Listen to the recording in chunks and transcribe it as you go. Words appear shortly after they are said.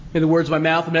May the words of my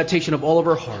mouth and meditation of all of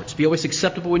our hearts be always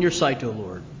acceptable in your sight, O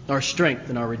Lord, our strength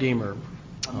and our Redeemer.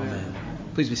 Amen.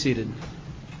 Please be seated.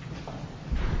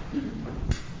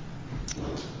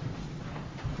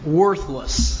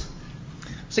 Worthless. I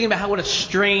was thinking about what a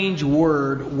strange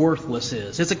word worthless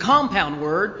is. It's a compound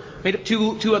word made of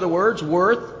two other words.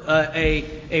 Worth,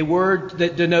 a word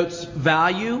that denotes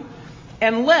value,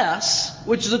 and less,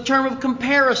 which is a term of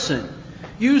comparison,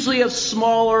 usually of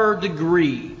smaller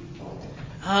degree.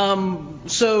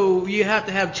 So you have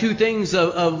to have two things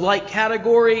of like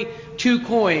category, two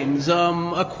coins,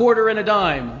 a quarter and a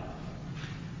dime.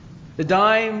 The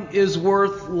dime is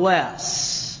worth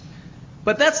less.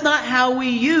 But that's not how we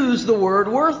use the word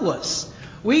worthless.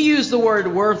 We use the word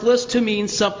worthless to mean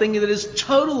something that is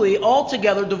totally,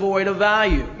 altogether devoid of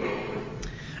value.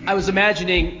 I was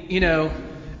imagining,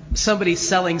 somebody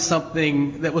selling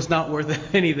something that was not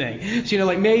worth anything. So,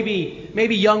 like maybe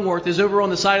Youngworth is over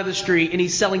on the side of the street and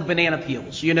he's selling banana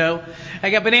peels, I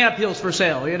got banana peels for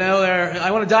sale, I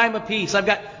want a dime a piece. I've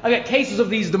got cases of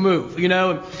these to move,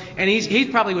 and he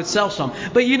probably would sell some.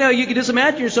 But, you can just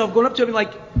imagine yourself going up to him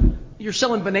like, you're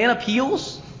selling banana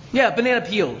peels? Yeah, banana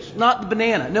peels, not the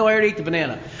banana. No, I already ate the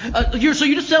banana. So you're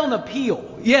just selling the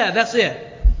peel. Yeah, that's it.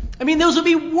 I mean, those would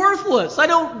be worthless. I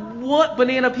don't want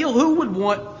banana peel. Who would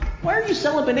want? Why are you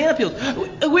selling banana peels?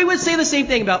 We would say the same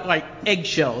thing about like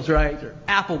eggshells, right? Or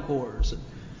apple cores.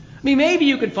 I mean, maybe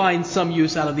you could find some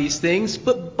use out of these things,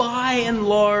 but by and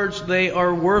large, they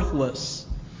are worthless.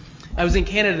 I was in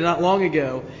Canada not long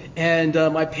ago, and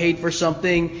I paid for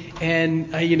something,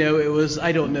 and it was,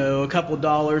 I don't know, a couple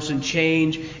dollars and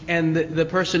change, and the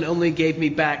person only gave me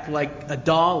back like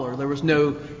 $1. There was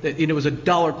it was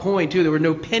 $1 coin too. There were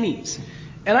no pennies,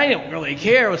 and I didn't really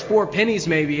care. It was 4 pennies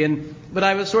maybe, but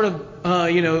I was sort of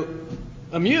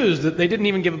amused that they didn't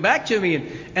even give it back to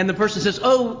me. And the person says,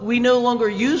 "Oh, we no longer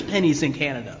use pennies in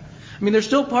Canada." I mean, they're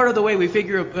still part of the way we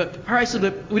figure the price of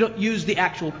it. We don't use the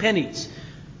actual pennies.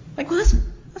 Like, well,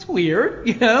 that's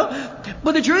weird,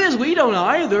 But the truth is, we don't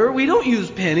either. We don't use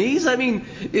pennies. I mean,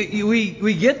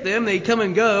 we get them. They come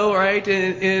and go, right?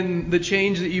 In the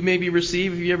change that you maybe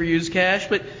receive if you ever use cash.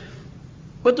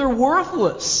 But they're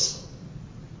worthless.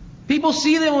 People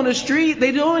see them on the street.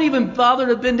 They don't even bother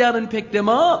to bend down and pick them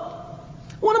up.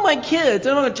 One of my kids,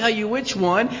 I'm not going to tell you which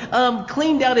one,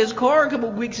 cleaned out his car a couple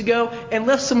of weeks ago and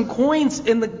left some coins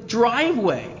in the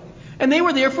driveway. And they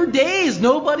were there for days.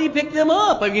 Nobody picked them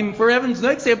up. I mean, for heaven's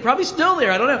sakes, they're probably still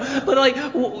there. I don't know.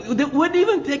 But they wouldn't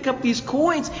even pick up these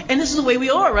coins. And this is the way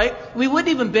we are, right? We wouldn't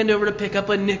even bend over to pick up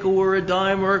a nickel or a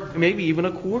dime or maybe even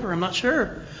a quarter. I'm not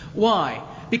sure. Why?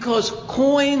 Because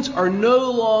coins are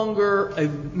no longer a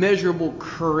measurable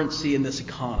currency in this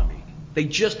economy. They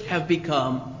just have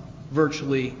become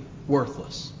virtually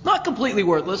worthless. Not completely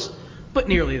worthless, but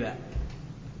nearly that.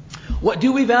 What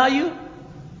do we value?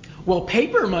 Well,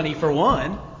 paper money for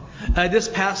one. This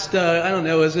past,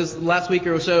 this last week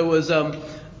or so was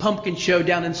Pumpkin Show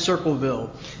down in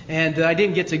Circleville. And I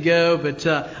didn't get to go, but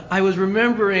I was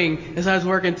remembering as I was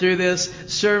working through this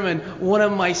sermon, one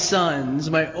of my sons,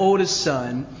 my oldest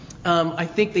son, I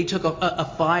think they took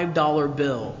a $5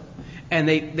 bill and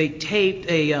they taped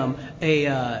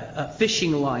a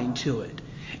fishing line to it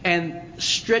and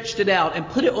stretched it out and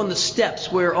put it on the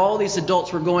steps where all these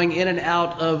adults were going in and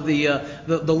out of the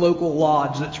local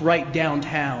lodge that's right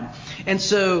downtown. And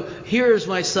so here's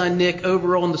my son Nick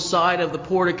over on the side of the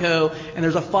portico, and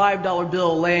there's a $5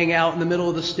 bill laying out in the middle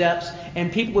of the steps,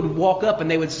 and people would walk up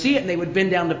and they would see it and they would bend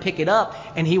down to pick it up,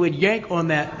 and he would yank on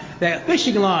that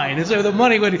fishing line, and so the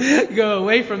money would go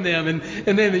away from them.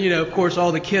 And then, of course,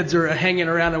 all the kids are hanging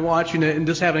around and watching it and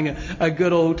just having a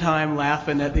good old time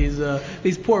laughing at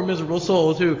these poor miserable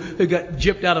souls who got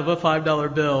gypped out of a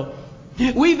 $5 bill.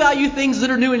 We value things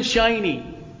that are new and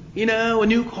shiny. A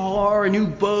new car, a new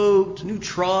boat, a new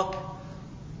truck,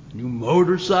 a new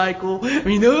motorcycle. I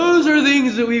mean, those are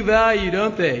things that we value,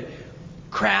 don't they?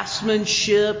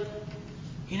 Craftsmanship,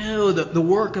 the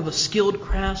work of a skilled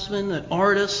craftsman, an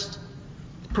artist,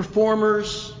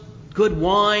 performers, good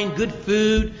wine, good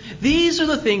food. These are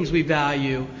the things we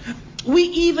value. We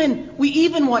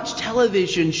even watch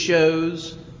television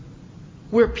shows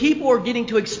where people are getting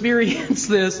to experience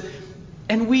this,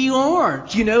 and we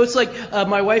aren't. It's like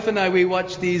my wife and I, we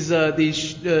watch these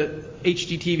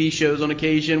HGTV shows on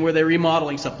occasion where they're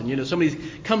remodeling something. Somebody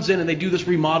comes in and they do this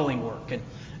remodeling work and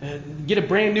get a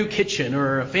brand new kitchen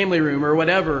or a family room or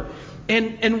whatever.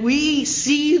 And we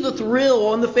see the thrill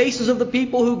on the faces of the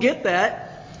people who get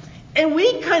that. And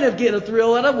we kind of get a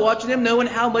thrill out of watching them, knowing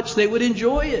how much they would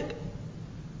enjoy it.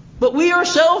 But we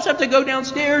ourselves have to go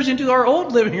downstairs into our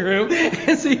old living room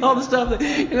and see all the stuff that,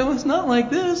 it's not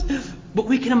like this. but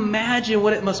we can imagine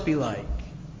what it must be like.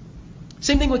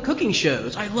 Same thing with cooking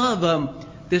shows. I love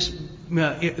this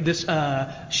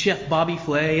chef Bobby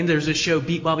Flay, and there's this show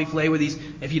Beat Bobby Flay where these,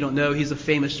 if you don't know, he's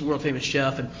a world famous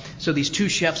chef, and so these two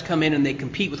chefs come in and they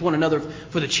compete with one another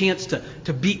for the chance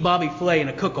to beat Bobby Flay in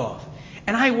a cook-off.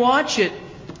 And I watch it,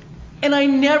 and I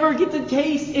never get to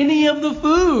taste any of the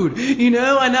food, and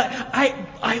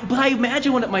but I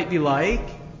imagine what it might be like.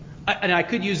 And I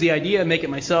could use the idea and make it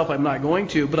myself. I'm not going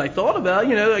to, but I thought about,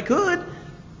 I could.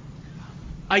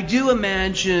 I do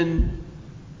imagine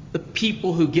the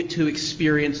people who get to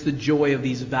experience the joy of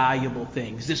these valuable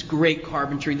things, this great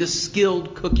carpentry, this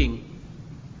skilled cooking.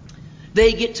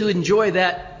 They get to enjoy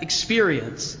that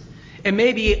experience. And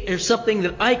maybe there's something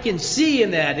that I can see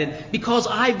in that, and because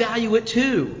I value it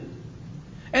too.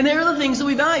 And there are the things that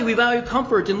we value. We value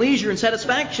comfort and leisure and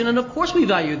satisfaction, and of course we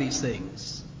value these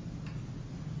things.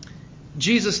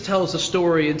 Jesus tells a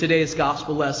story in today's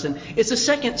gospel lesson. It's a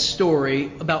second story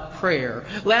about prayer.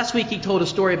 Last week he told a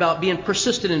story about being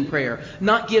persistent in prayer,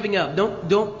 not giving up.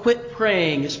 Don't quit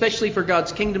praying, especially for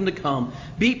God's kingdom to come.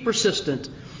 Be persistent.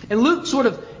 And Luke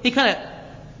he kind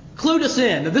of clued us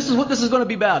in that this is what this is going to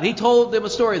be about. He told them a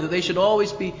story that they should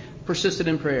always be persistent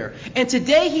in prayer. And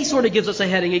today he sort of gives us a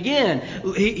heading again.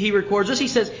 He records this. He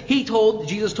says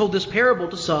Jesus told this parable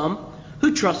to some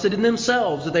who trusted in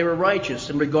themselves that they were righteous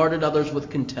and regarded others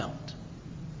with contempt.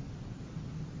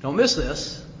 Don't miss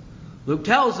this. Luke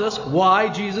tells us why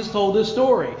Jesus told this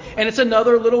story. And it's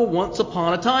another little once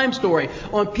upon a time story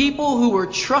on people who were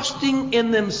trusting in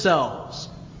themselves.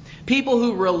 People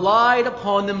who relied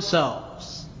upon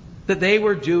themselves, that they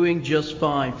were doing just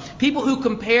fine. People who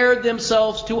compared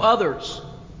themselves to others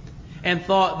and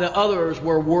thought that others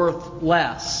were worth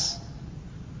less,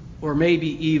 or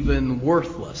maybe even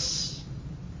worthless.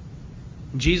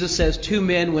 Jesus says 2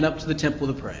 men went up to the temple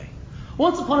to pray.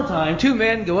 Once upon a time, 2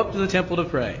 men go up to the temple to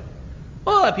pray.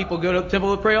 Well, people go to the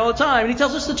temple to pray all the time. And he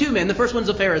tells us the 2 men. The first one's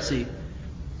a Pharisee.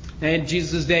 And in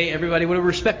Jesus' day, everybody would have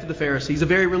respected the Pharisee. He's a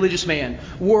very religious man.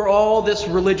 Wore all this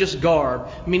religious garb.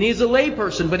 I mean, he's a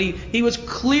layperson, but he was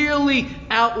clearly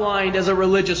outlined as a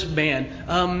religious man.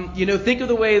 Think of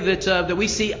the way that we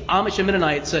see Amish and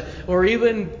Mennonites, or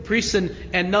even priests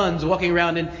and nuns walking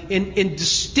around in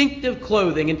distinctive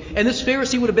clothing. And this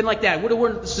Pharisee would have been like that. Would have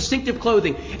worn this distinctive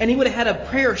clothing. And he would have had a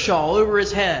prayer shawl over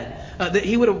his head that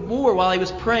he would have wore while he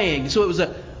was praying. So it was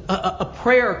a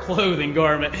prayer clothing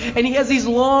garment. And he has these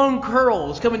long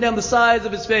curls coming down the sides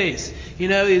of his face.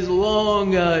 These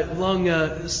long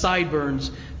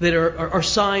sideburns that are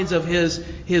signs of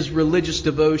his religious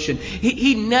devotion.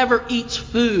 He never eats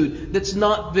food that's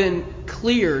not been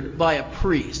cleared by a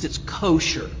priest. It's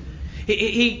kosher.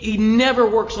 He never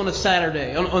works on a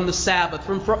Saturday, on the Sabbath.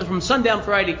 From sundown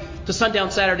Friday to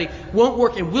sundown Saturday, won't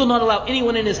work and will not allow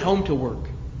anyone in his home to work.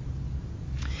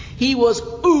 He was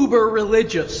uber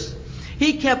religious.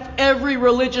 He kept every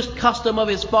religious custom of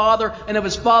his father and of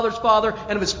his father's father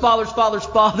and of his father's father's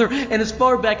father and as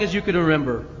far back as you could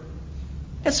remember.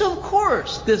 And so, of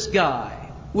course, this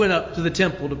guy went up to the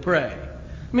temple to pray.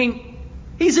 I mean,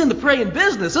 he's in the praying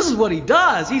business. This is what he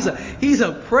does. He's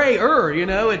a prayer, And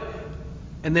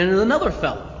then there's another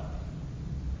fellow,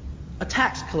 a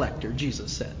tax collector,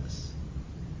 Jesus says.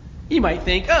 You might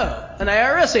think, an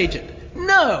IRS agent.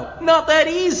 No, not that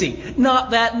easy.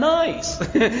 Not that nice.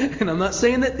 And I'm not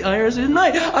saying that the IRS is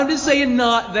nice. I'm just saying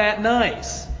not that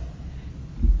nice.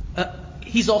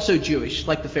 He's also Jewish,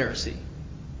 like the Pharisee.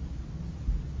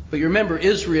 But you remember,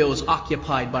 Israel is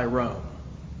occupied by Rome.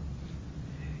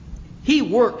 He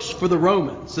works for the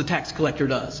Romans, the tax collector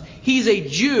does. He's a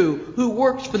Jew who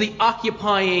works for the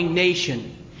occupying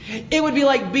nation. It would be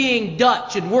like being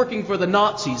Dutch and working for the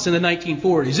Nazis in the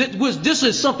 1940s. This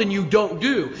is something you don't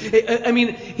do. I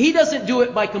mean, he doesn't do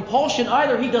it by compulsion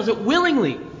either. He does it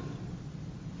willingly.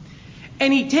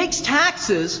 And he takes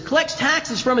taxes, collects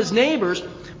taxes from his neighbors,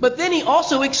 but then he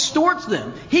also extorts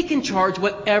them. He can charge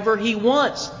whatever he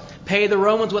wants. Pay the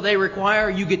Romans what they require,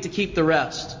 you get to keep the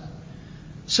rest.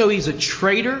 So he's a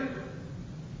traitor.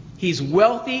 He's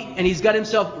wealthy, and he's got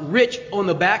himself rich on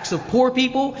the backs of poor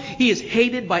people. He is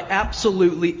hated by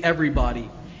absolutely everybody.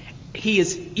 He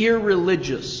is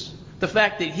irreligious. The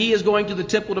fact that he is going to the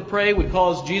temple to pray would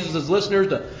cause Jesus' listeners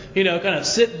to, kind of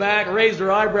sit back, raise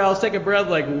their eyebrows, take a breath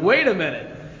like, wait a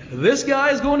minute, this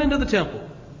guy is going into the temple.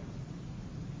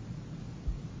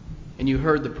 And you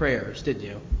heard the prayers, didn't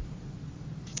you?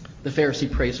 The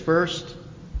Pharisee prays first.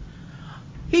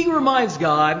 He reminds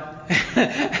God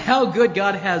how good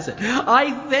God has it.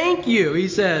 I thank you, he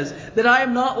says, that I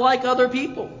am not like other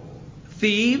people.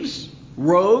 Thieves,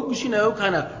 rogues,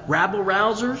 kind of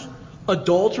rabble-rousers,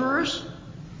 adulterers.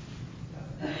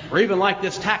 Or even like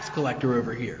this tax collector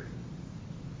over here.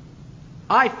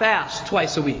 I fast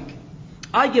twice a week.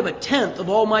 I give a tenth of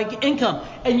all my income.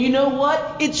 And you know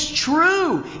what? It's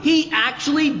true. He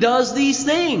actually does these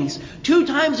things. 2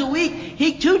 times a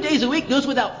week. 2 days a week goes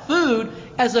without food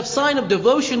as a sign of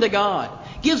devotion to God.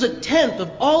 Gives a tenth of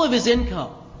all of his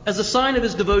income as a sign of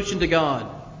his devotion to God.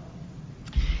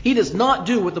 He does not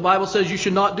do what the Bible says you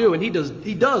should not do. And he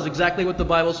does exactly what the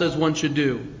Bible says one should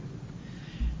do.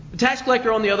 The tax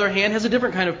collector, on the other hand, has a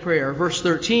different kind of prayer. Verse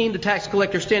 13, the tax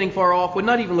collector standing far off would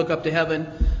not even look up to heaven,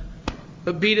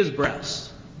 but beat his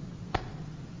breast,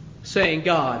 saying,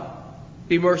 God,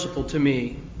 be merciful to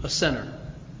me, a sinner.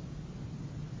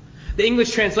 The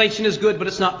English translation is good, but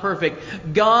it's not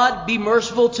perfect. God, be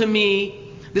merciful to me.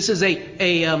 This is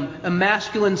a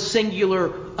masculine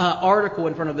singular article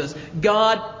in front of this.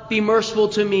 God, be merciful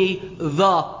to me,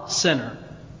 the sinner.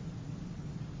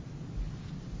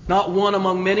 Not one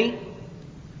among many.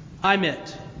 I'm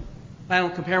it. I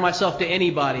don't compare myself to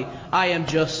anybody. I am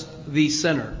just the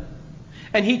sinner.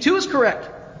 And he too is correct.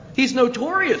 He's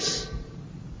notorious.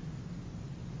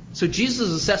 So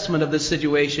Jesus' assessment of this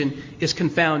situation is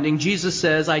confounding. Jesus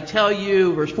says, I tell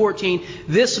you, verse 14,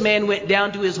 this man went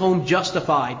down to his home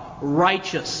justified,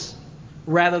 righteous,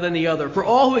 rather than the other. For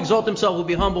all who exalt themselves will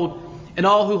be humbled, and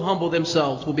all who humble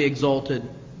themselves will be exalted.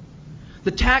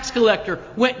 The tax collector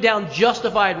went down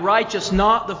justified, righteous,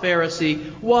 not the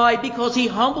Pharisee. Why? Because he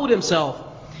humbled himself.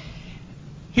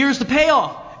 Here's the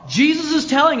payoff. Jesus is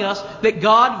telling us that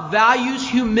God values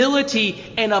humility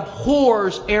and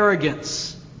abhors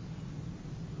arrogance.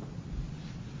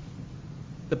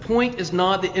 The point is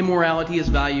not that immorality is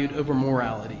valued over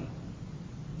morality,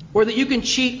 or that you can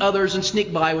cheat others and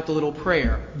sneak by with a little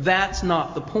prayer. That's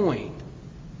not the point.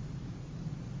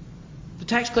 The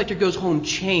tax collector goes home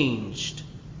changed,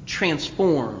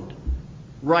 transformed,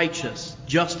 righteous,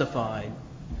 justified.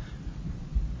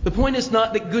 The point is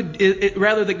not that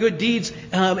rather that good deeds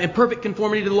and perfect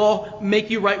conformity to the law make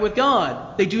you right with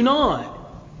God. They do not.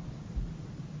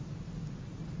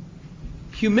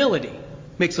 Humility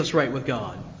makes us right with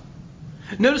God.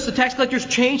 Notice the tax collector's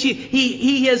change.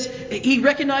 He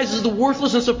recognizes the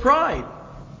worthlessness of pride.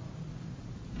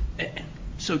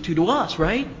 So too to us,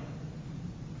 right?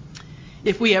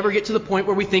 If we ever get to the point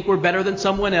where we think we're better than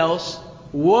someone else,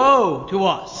 woe to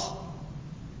us.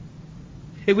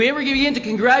 If we ever begin to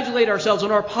congratulate ourselves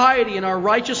on our piety and our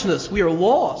righteousness, we are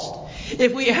lost.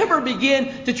 If we ever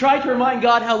begin to try to remind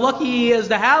God how lucky He is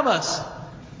to have us,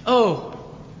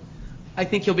 I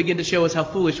think He'll begin to show us how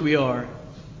foolish we are.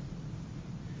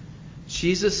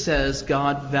 Jesus says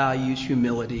God values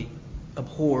humility,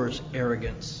 abhors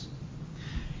arrogance.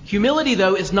 Humility,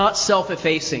 though, is not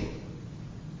self-effacing.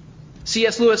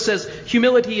 C.S. Lewis says,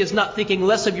 humility is not thinking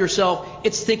less of yourself,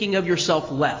 it's thinking of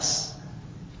yourself less.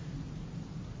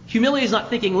 Humility is not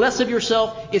thinking less of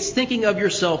yourself, it's thinking of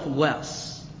yourself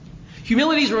less.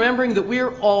 Humility is remembering that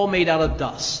we're all made out of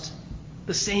dust.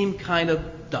 The same kind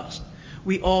of dust.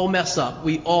 We all mess up.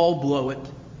 We all blow it.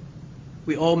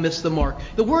 We all miss the mark.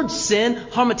 The word sin,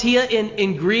 hamartia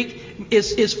in Greek,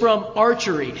 is from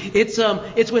archery.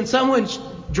 It's when someone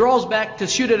draws back to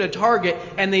shoot at a target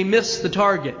and they miss the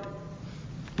target.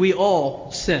 We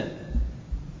all sin.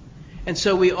 And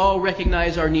so we all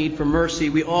recognize our need for mercy.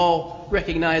 We all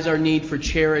recognize our need for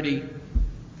charity.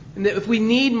 And that if we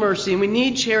need mercy and we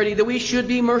need charity, that we should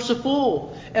be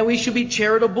merciful and we should be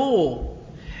charitable.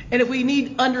 And if we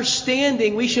need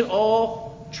understanding, we should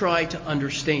all try to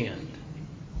understand.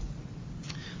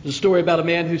 There's a story about a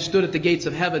man who stood at the gates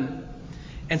of heaven,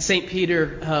 and St.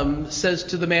 Peter says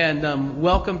to the man,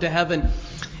 welcome to heaven.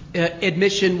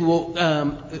 Admission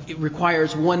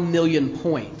requires 1 million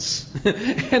points.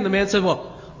 And the man said,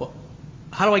 well,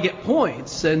 how do I get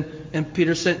points? And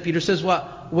Peter says,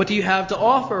 well, what do you have to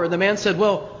offer? And the man said,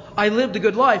 well, I lived a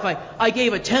good life. I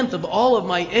gave a tenth of all of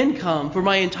my income for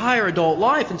my entire adult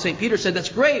life. And St. Peter said, that's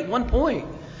great, 1 point.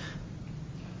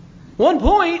 1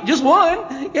 point? Just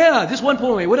one? Yeah, just 1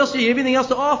 point. What else do you have? Anything else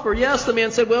to offer? Yes, the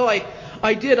man said, well,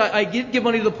 I did. I did give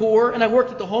money to the poor, and I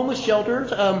worked at the homeless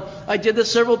shelters. I did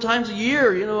this several times a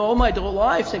year, all my adult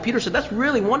life. St. Peter said, that's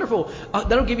really wonderful.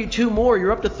 That'll give you 2 more.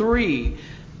 You're up to 3.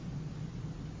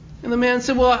 And the man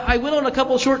said, well, I went on a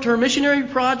couple of short-term missionary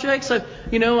projects.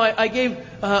 I gave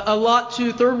a lot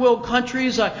to third world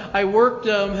countries. I worked,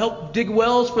 helped dig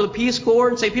wells for the Peace Corps.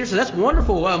 And St. Peter said, that's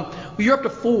wonderful. You're up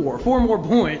to 4 more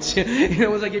points.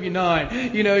 As I give you 9.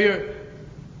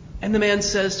 And the man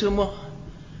says to him, well,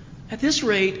 at this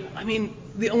rate,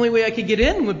 the only way I could get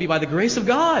in would be by the grace of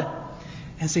God.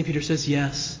 And St. Peter says,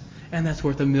 yes, and that's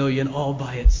worth 1 million all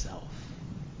by itself.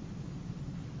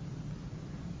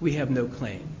 We have no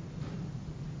claim.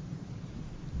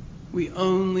 We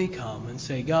only come and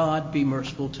say, God, be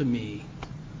merciful to me,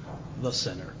 the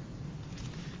sinner.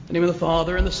 In the name of the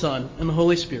Father, and the Son, and the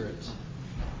Holy Spirit.